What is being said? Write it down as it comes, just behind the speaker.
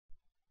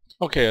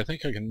Okay, I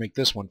think I can make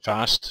this one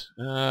fast.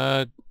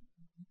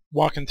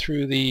 Walking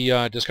through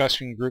the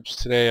discussion groups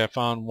today, I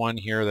found one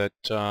here that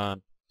I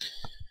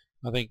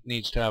think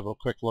needs to have a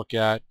quick look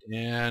at.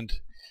 And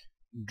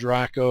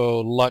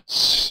Draco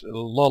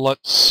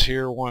Lulutz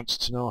here wants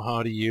to know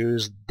how to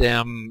use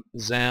them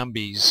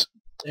zombies.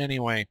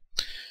 Anyway,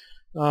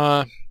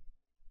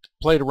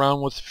 played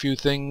around with a few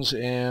things,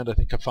 and I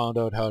think I found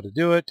out how to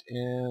do it.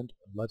 And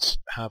let's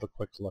have a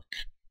quick look.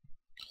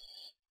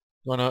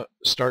 I'm going to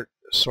start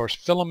Source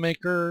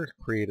FilmMaker,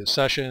 create a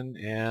session,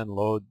 and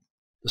load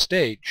the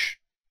stage.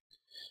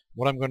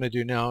 What I'm going to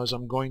do now is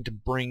I'm going to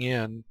bring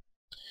in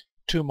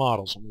two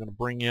models. I'm going to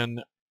bring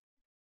in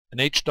an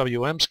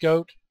HWM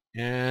Scout,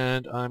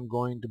 and I'm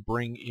going to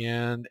bring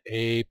in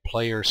a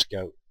Player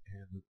Scout.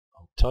 And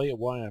I'll tell you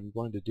why I'm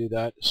going to do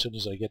that as soon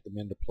as I get them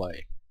into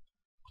play.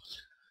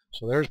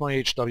 So there's my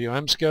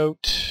HWM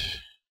Scout.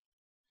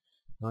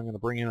 I'm going to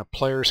bring in a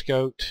Player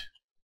Scout.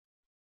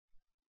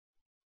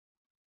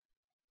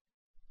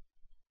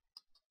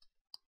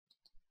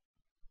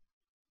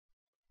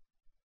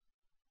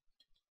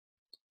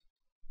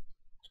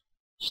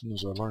 As soon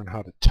as I learn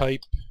how to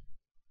type.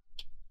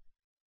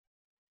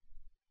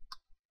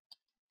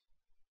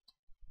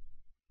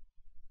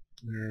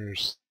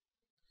 There's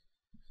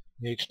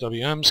the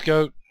HWM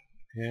Scout,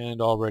 and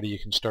already you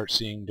can start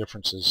seeing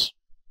differences.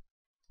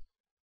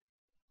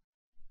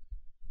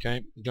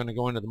 Okay, I'm going to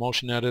go into the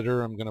motion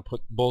editor. I'm going to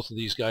put both of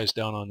these guys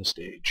down on the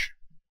stage.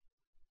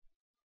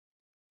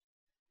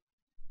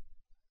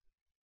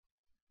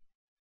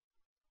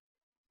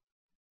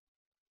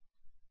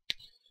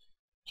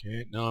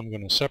 Okay, now I'm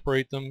going to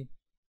separate them.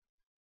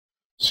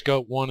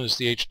 Scout 1 is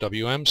the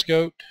HWM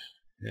Scout,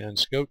 and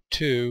Scout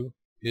 2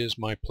 is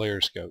my Player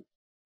Scout.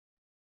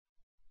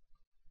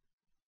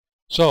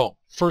 So,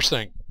 first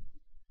thing,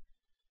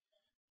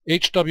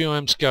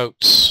 HWM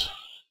Scouts.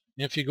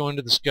 If you go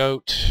into the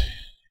Scout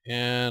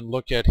and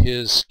look at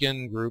his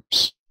skin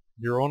groups,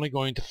 you're only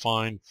going to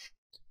find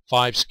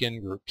 5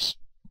 skin groups.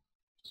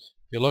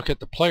 If you look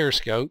at the Player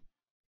Scout,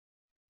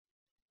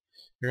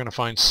 you're going to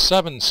find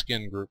 7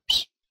 skin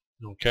groups.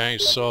 Okay,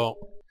 so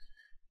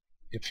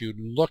if you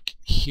look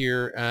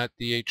here at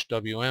the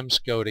HWM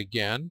Scout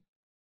again,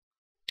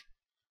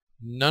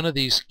 none of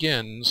these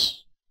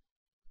skins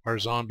are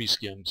zombie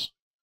skins.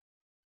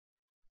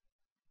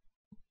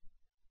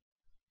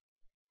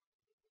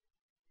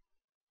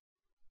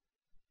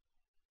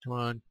 Come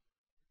on.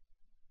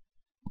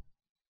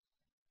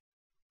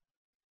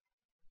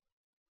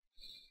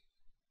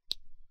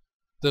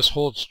 This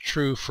holds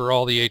true for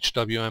all the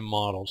HWM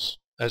models,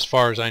 as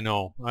far as I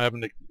know. I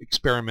haven't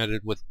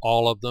experimented with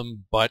all of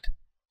them, but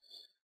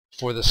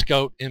for the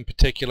Scout in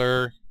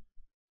particular,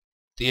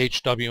 the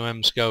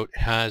HWM Scout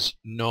has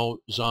no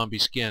zombie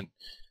skin.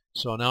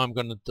 So now I'm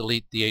going to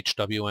delete the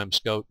HWM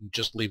Scout and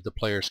just leave the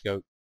Player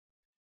Scout.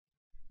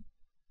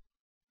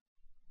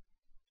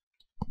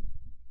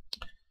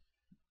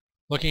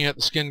 Looking at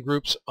the skin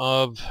groups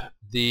of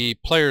the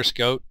Player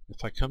Scout,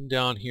 if I come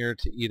down here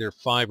to either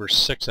 5 or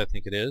 6, I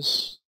think it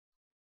is,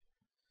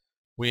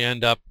 we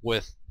end up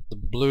with the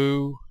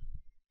blue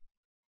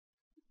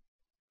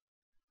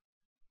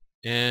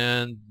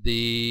and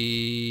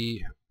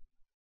the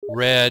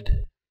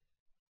red.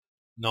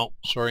 No,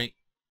 sorry,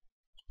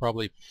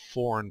 probably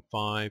 4 and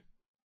 5.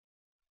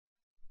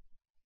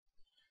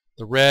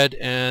 The red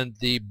and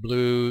the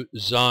blue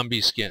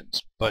zombie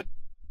skins, but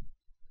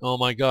oh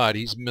my god,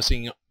 he's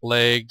missing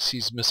legs,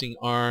 he's missing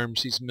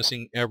arms, he's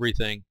missing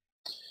everything.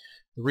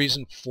 The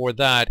reason for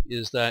that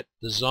is that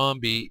the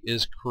zombie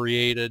is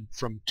created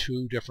from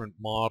 2 different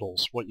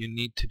models. What you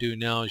need to do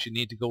now is you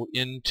need to go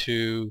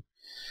into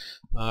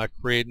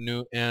create a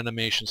new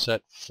animation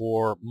set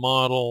for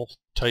model,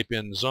 type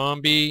in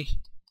zombie,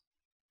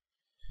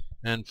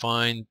 and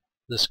find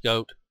the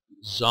Scout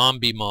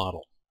zombie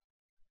model.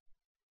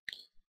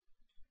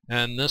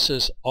 And this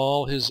is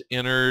all his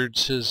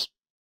innards, his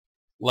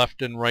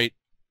left and right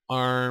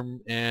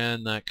arm,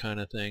 and that kind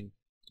of thing.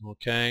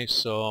 Okay,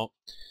 so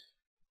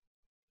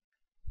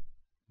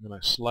I'm going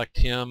to select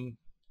him,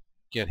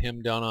 get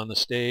him down on the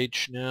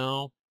stage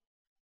now.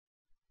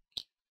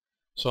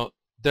 So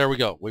there we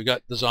go. We've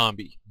got the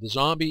zombie. The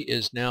zombie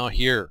is now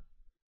here,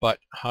 but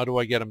how do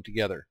I get them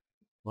together?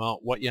 Well,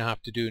 what you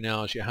have to do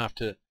now is you have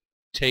to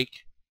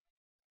take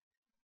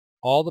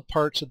all the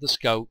parts of the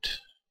Scout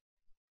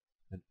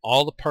and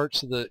all the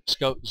parts of the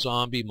Scout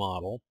zombie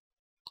model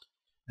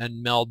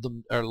and meld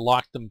them or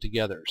lock them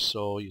together.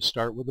 So you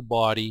start with the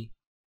body,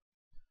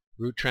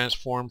 root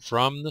transform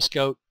from the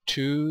Scout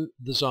to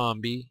the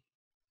zombie,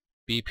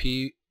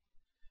 BP,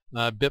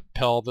 BIP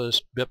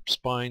pelvis, BIP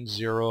spine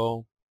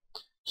 0,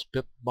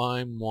 BIP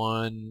spine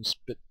 1,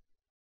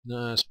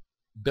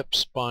 BIP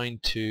spine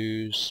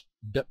 2,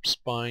 BIP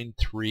spine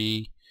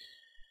 3.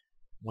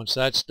 Once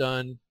that's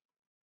done,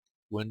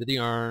 go into the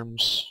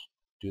arms,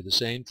 do the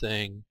same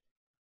thing.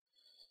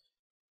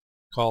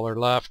 Collar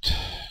left,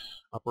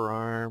 upper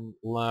arm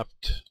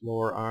left,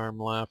 lower arm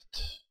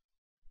left,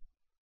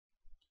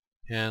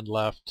 hand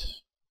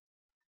left,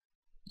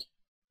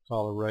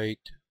 collar right,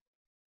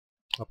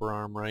 upper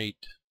arm right,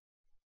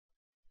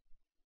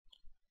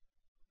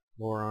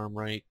 lower arm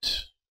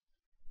right,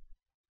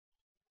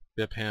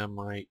 bip ham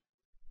right.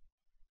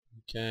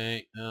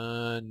 Okay,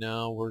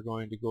 now we're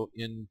going to go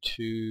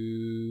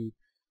into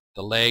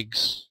the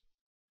legs.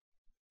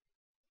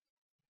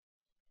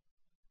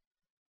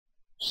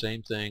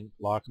 Same thing,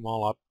 lock them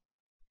all up.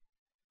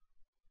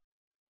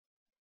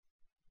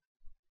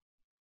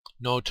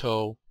 No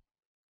toe.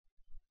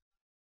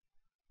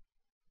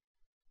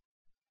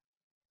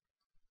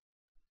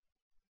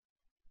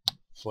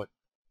 Foot.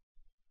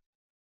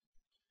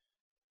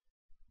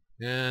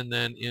 And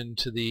then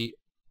into the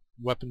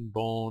weapon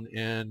bone,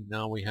 and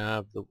now we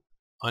have the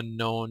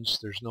unknowns.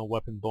 There's no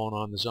weapon bone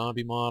on the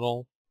zombie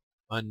model.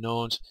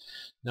 Unknowns.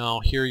 Now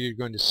here you're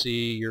going to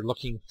see you're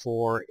looking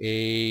for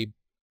a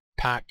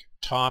pack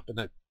top and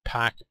a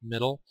pack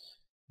middle.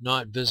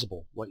 Not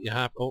visible. What you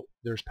have, oh,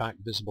 there's pack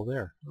visible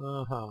there.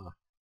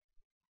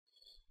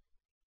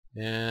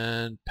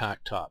 And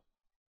pack top.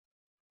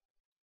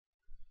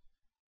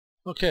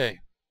 Okay.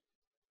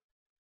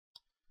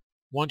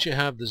 Once you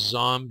have the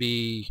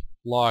zombie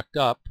locked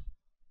up,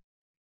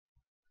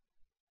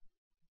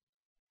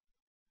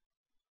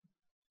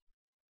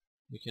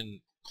 you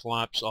can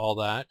collapse all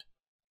that.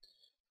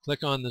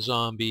 Click on the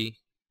zombie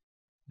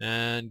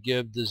and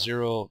give the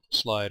 0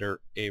 slider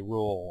a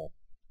roll.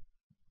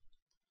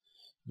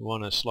 You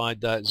want to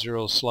slide that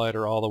 0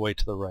 slider all the way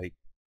to the right.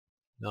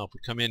 Now if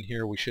we come in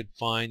here, we should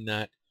find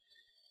that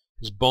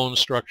his bone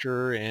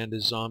structure and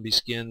his zombie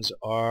skins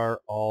are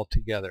all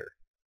together.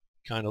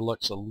 Kind of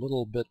looks a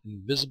little bit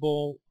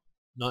invisible.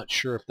 Not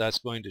sure if that's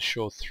going to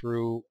show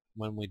through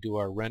when we do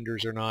our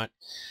renders or not.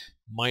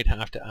 Might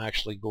have to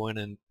actually go in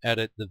and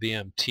edit the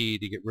VMT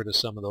to get rid of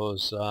some of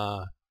those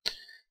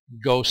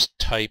ghost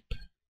type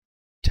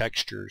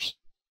textures,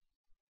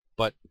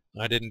 but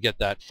I didn't get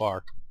that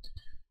far.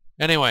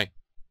 Anyway,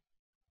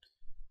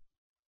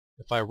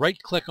 if I right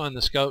click on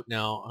the scout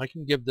now, I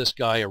can give this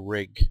guy a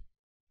rig.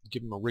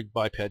 Give him a rig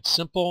biped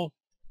simple,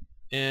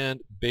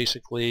 and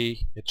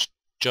basically it's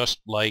just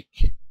like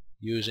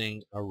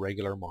using a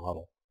regular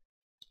model.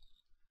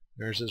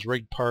 There's his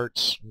rig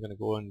parts. I'm going to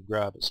go and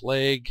grab his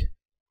leg,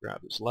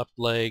 grab his left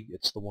leg,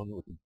 it's the one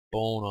with the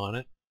bone on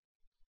it,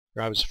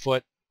 grab his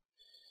foot,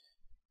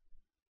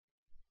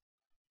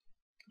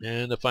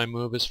 and if I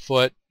move his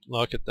foot,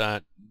 look at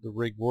that, the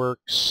rig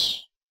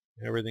works,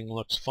 everything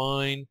looks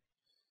fine.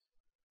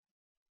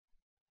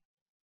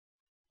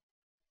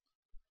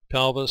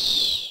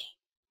 Pelvis,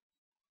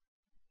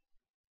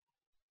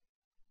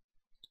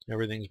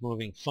 everything's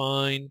moving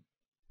fine.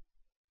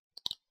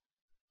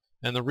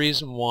 And the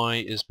reason why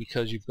is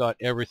because you've got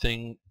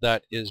everything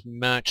that is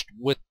matched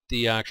with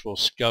the actual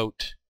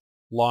scout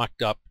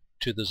locked up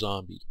to the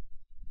zombie.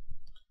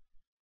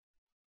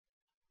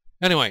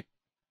 Anyway,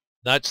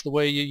 that's the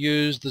way you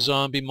use the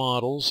zombie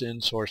models in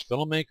Source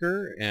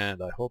Filmmaker,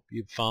 and I hope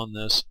you've found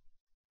this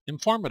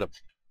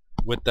informative.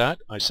 With that,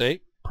 I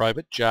say,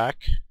 Private Jack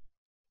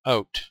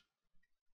out.